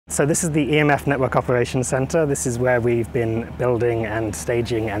So this is the EMF Network Operations Center. This is where we've been building and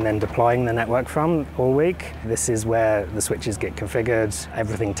staging and then deploying the network from all week. This is where the switches get configured,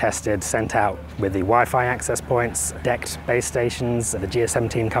 everything tested, sent out with the Wi-Fi access points, DECT base stations. The GSM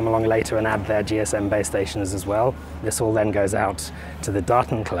team come along later and add their GSM base stations as well. This all then goes out to the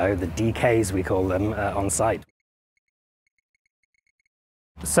Datenklo, the DKs we call them, on site.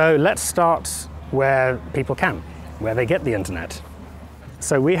 So let's start where people camp, where they get the internet.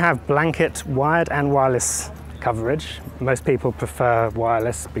 So we have blanket wired and wireless coverage. Most people prefer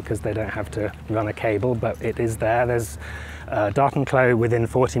wireless because they don't have to run a cable, but it is there. There's Datenklo within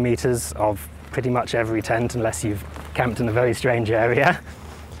 40 meters of pretty much every tent, unless you've camped in a very strange area.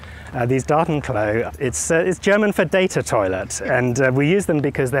 These Datenklo, it's German for data toilet, and we use them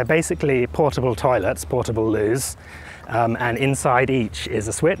because they're basically portable toilets, portable loos, and inside each is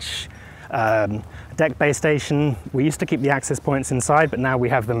a switch. DECT base station. We used to keep the access points inside, but now we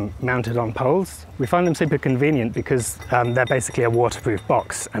have them mounted on poles. We find them super convenient because they're basically a waterproof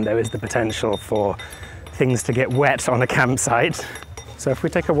box, and there is the potential for things to get wet on a campsite. So if we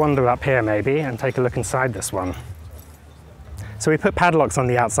take a wander up here maybe and take a look inside this one. So we put padlocks on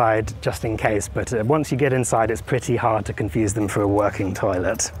the outside just in case, but once you get inside it's pretty hard to confuse them for a working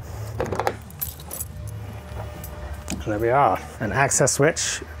toilet. And there we are, an access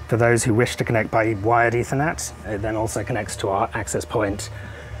switch for those who wish to connect by wired Ethernet. It then also connects to our access point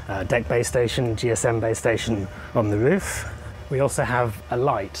DECT base station, GSM base station on the roof. We also have a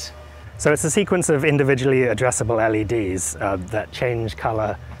light. So it's a sequence of individually addressable LEDs that change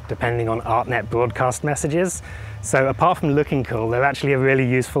color depending on ArtNet broadcast messages. So apart from looking cool, they're actually a really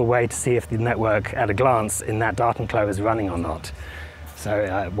useful way to see if the network at a glance in that Datenklo is running or not.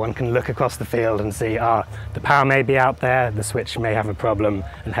 So one can look across the field and see, the power may be out there, the switch may have a problem,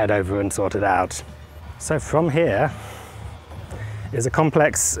 and head over and sort it out. So from here is a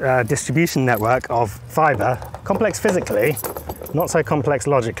complex distribution network of fiber, complex physically, not so complex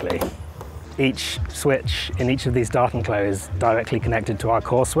logically. Each switch in each of these Datenklo is directly connected to our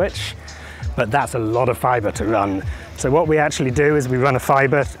core switch, but that's a lot of fiber to run. So what we actually do is we run a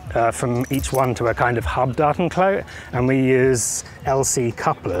fiber from each one to a kind of hub Datenklo, and we use LC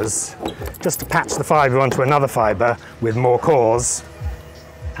couplers just to patch the fiber onto another fiber with more cores.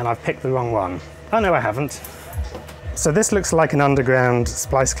 And I've picked the wrong one. Oh no, I haven't. So this looks like an underground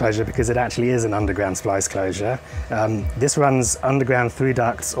splice closure because it actually is an underground splice closure. This runs underground through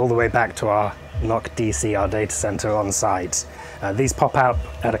ducts all the way back to our NOC DC, our data center on site. These pop out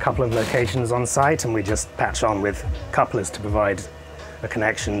at a couple of locations on site, and we just patch on with couplers to provide a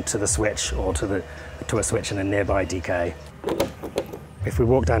connection to the switch or to a switch in a nearby DK. If we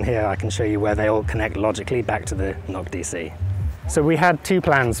walk down here, I can show you where they all connect logically back to the NOC DC. So we had two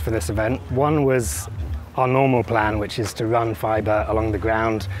plans for this event. One was our normal plan, which is to run fiber along the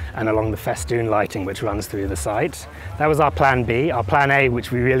ground and along the festoon lighting which runs through the site. That was our plan B. Our plan A,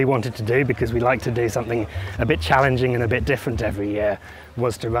 which we really wanted to do because we like to do something a bit challenging and a bit different every year,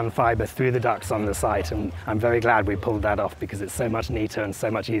 was to run fiber through the ducts on the site, and I'm very glad we pulled that off because it's so much neater and so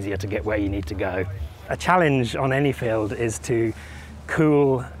much easier to get where you need to go. A challenge on any field is to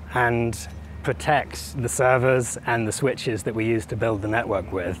cool and protect the servers and the switches that we use to build the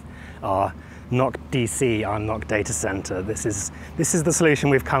network with. Our NOC DC, our NOC data center. This is the solution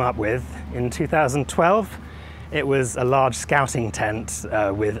we've come up with. In 2012, it was a large scouting tent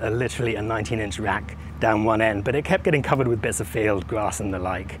with literally a 19-inch rack down one end, but it kept getting covered with bits of field, grass and the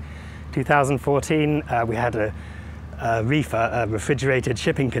like. 2014, we had a reefer, a refrigerated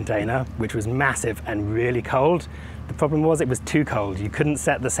shipping container, which was massive and really cold. The problem was it was too cold. You couldn't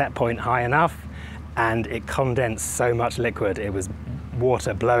set the set point high enough, and it condensed so much liquid. It was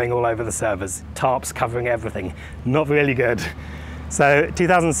water blowing all over the servers, tarps covering everything. Not really good. So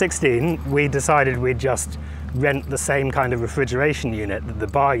 2016, we decided we'd just rent the same kind of refrigeration unit that the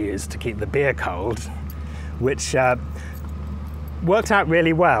bar used to keep the beer cold, which worked out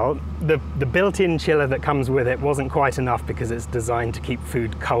really well. The built-in chiller that comes with it wasn't quite enough because it's designed to keep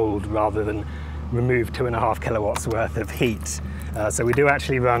food cold rather than remove 2.5 kilowatts worth of heat. So we do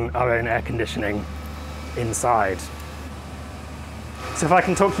actually run our own air conditioning inside. So if I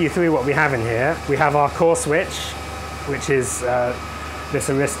can talk you through what we have in here, we have our core switch, which is this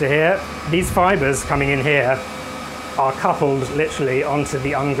arista here. These fibers coming in here are coupled literally onto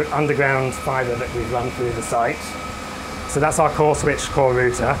the underground fiber that we've run through the site. So that's our core switch, core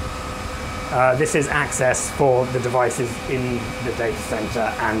router. This is access for the devices in the data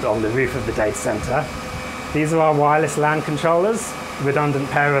center and on the roof of the data center. These are our wireless LAN controllers, redundant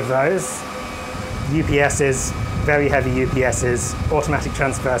pair of those. UPSs, very heavy UPSs, automatic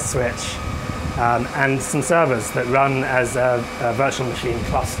transfer switch. and some servers that run as a virtual machine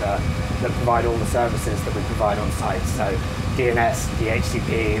cluster that provide all the services that we provide on site. So DNS,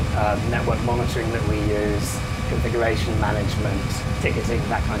 DHCP, network monitoring that we use, configuration management, ticketing,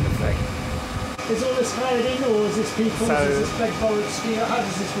 that kind of thing. Is all this hired in, or is this people's? Is this big borrowed skier? How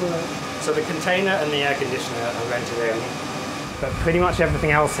does this work? So the container and the air conditioner are rented in, but pretty much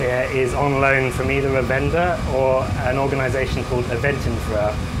everything else here is on loan from either a vendor or an organisation called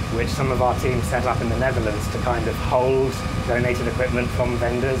Eventinfra, which some of our teams set up in the Netherlands to kind of hold donated equipment from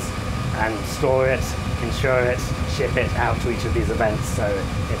vendors and store it, insure it, ship it out to each of these events. So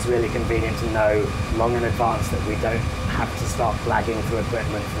it's really convenient to know long in advance that we don't have to start flagging for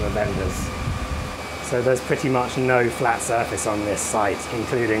equipment from the vendors. So there's pretty much no flat surface on this site,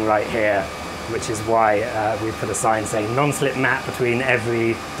 including right here, which is why we put a sign saying non-slip mat between every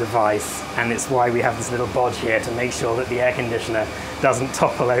device, and it's why we have this little bodge here to make sure that the air conditioner doesn't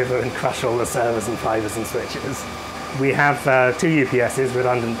topple over and crush all the servers and fibers and switches. We have 2 UPSs,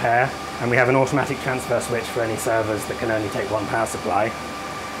 redundant pair, and we have an automatic transfer switch for any servers that can only take 1 power supply.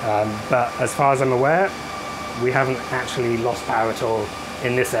 But as far as I'm aware, we haven't actually lost power at all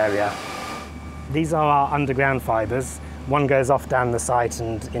in this area. These are our underground fibers. One goes off down the site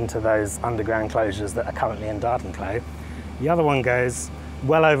and into those underground closures that are currently in Dartenklo. The other one goes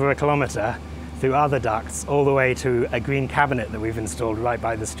well over 1 kilometre through other ducts all the way to a green cabinet that we've installed right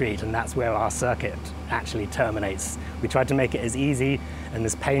by the street, and that's where our circuit actually terminates. We tried to make it as easy and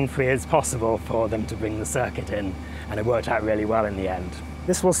as pain-free as possible for them to bring the circuit in, and it worked out really well in the end.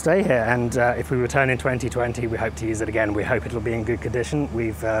 This will stay here, and if we return in 2020, we hope to use it again. We hope it'll be in good condition.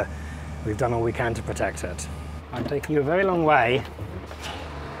 We've done all we can to protect it. I'm taking you a very long way,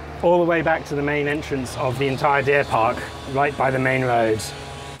 all the way back to the main entrance of the entire deer park, right by the main road.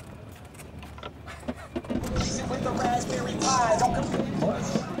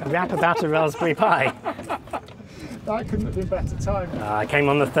 A rap about a Raspberry Pi. That couldn't have been better timed. I came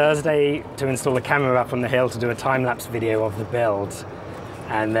on the Thursday to install a camera up on the hill to do a time-lapse video of the build.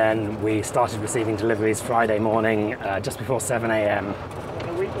 And then we started receiving deliveries Friday morning, just before 7 AM.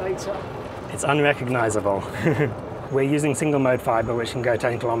 A week later. It's unrecognisable. We're using single mode fibre, which can go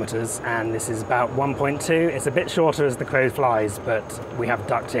 10 kilometres, and this is about 1.2. It's a bit shorter as the crow flies, but we have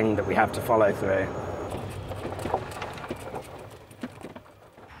ducting that we have to follow through.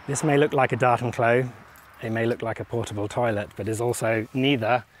 This may look like a Dartenklo, it may look like a portable toilet, but is also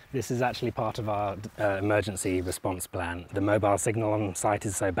neither. This is actually part of our emergency response plan. The mobile signal on site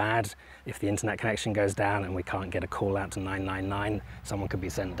is so bad, if the internet connection goes down and we can't get a call out to 999, someone could be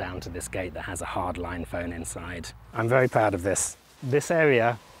sent down to this gate that has a hardline phone inside. I'm very proud of this. This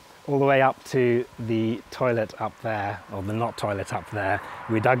area, all the way up to the toilet up there, or the not toilet up there,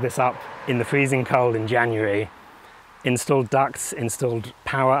 we dug this up in the freezing cold in January, installed ducts, installed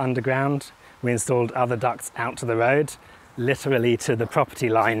power underground, we installed other ducts out to the road, literally to the property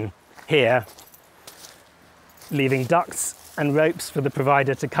line here, leaving ducts and ropes for the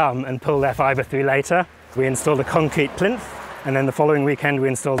provider to come and pull their fibre through later. We installed a concrete plinth, and then the following weekend we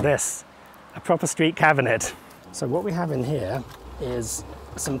installed this, a proper street cabinet. So what we have in here is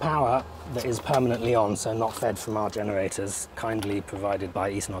some power that is permanently on, so not fed from our generators, kindly provided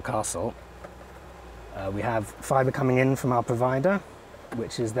by Eastnor Castle. We have fibre coming in from our provider,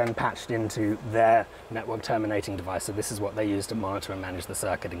 which is then patched into their network terminating device. So this is what they use to monitor and manage the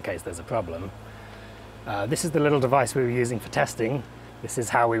circuit in case there's a problem. This is the little device we were using for testing. This is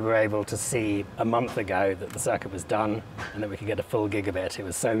how we were able to see a month ago that the circuit was done and that we could get a full gigabit. It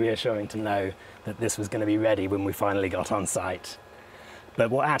was so reassuring to know that this was going to be ready when we finally got on site. But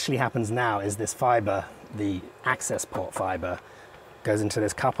what actually happens now is this fibre, the access port fibre, goes into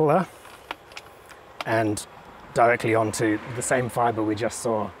this coupler and directly onto the same fibre we just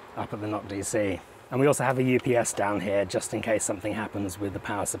saw up at the NOC DC. And we also have a UPS down here just in case something happens with the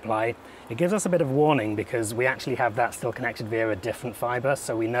power supply. It gives us a bit of warning because we actually have that still connected via a different fibre,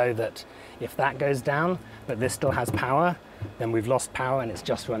 so we know that if that goes down but this still has power, then we've lost power and it's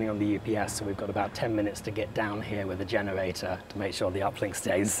just running on the UPS, so we've got about 10 minutes to get down here with a generator to make sure the uplink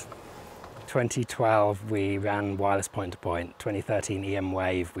stays. 2012 we ran wireless point-to-point. 2013 EM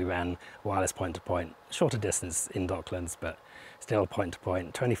Wave we ran wireless point-to-point. Shorter distance in Docklands, but still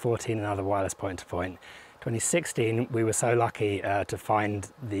point-to-point. 2014 another wireless point-to-point. 2016 we were so lucky to find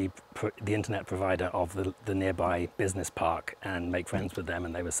the internet provider of the nearby business park and make friends with them,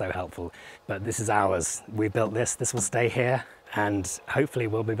 and they were so helpful. But this is ours. We built this will stay here, and hopefully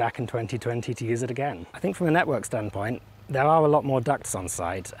we'll be back in 2020 to use it again. I think from a network standpoint, there are a lot more ducts on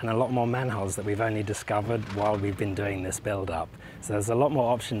site and a lot more manholes that we've only discovered while we've been doing this build-up. So there's a lot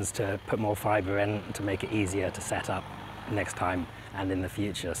more options to put more fibre in to make it easier to set up next time and in the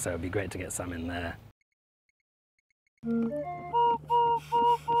future, so it'd be great to get some in there. A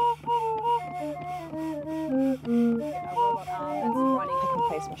robot arm that's running a pick and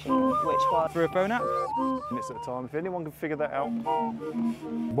place machine, which was For a phone app, minutes at a time. If anyone can figure that out.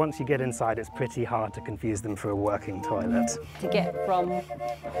 Once you get inside, it's pretty hard to confuse them for a working toilet. to get from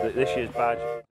This year's badge.